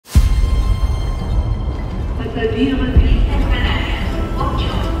The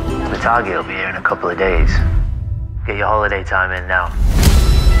target will be here in a couple of days. Get your holiday time in now.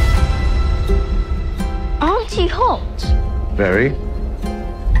 Aren't you hot? Very.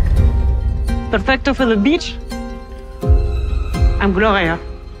 Perfecto for the beach. I'm Gloria.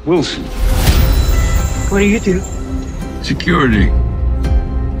 Wilson. What do you do? Security.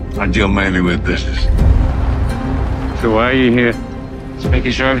 I deal mainly with business. So why are you here? Just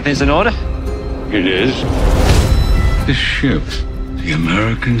making sure everything's in order. It is. This ship, the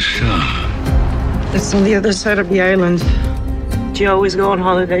American Star. It's on the other side of the island. Do you always go on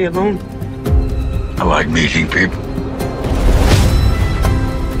holiday alone? I like meeting people.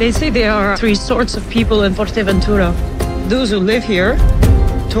 They say there are three sorts of people in Fuerteventura. Those who live here,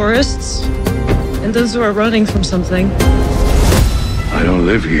 tourists, and those who are running from something. I don't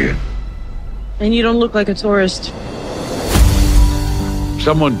live here. And you don't look like a tourist.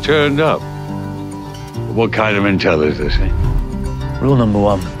 Someone turned up. What kind of intel is this? Rule number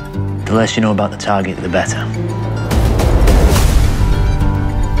one, the less you know about the target, the better.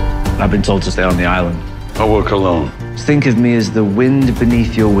 I've been told to stay on the island. I work alone. Think of me as the wind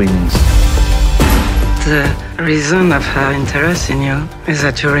beneath your wings. The reason of her interest in you is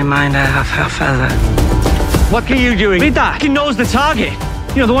that you remind her of her father. What are you doing? Rita, he knows the target.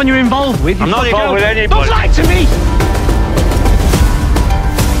 You know, the one you're involved with. I'm not involved with anybody. Don't lie to me!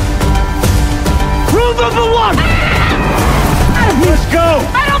 Rule number one! Let's go!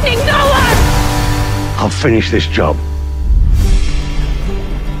 I don't think no one! I'll finish this job.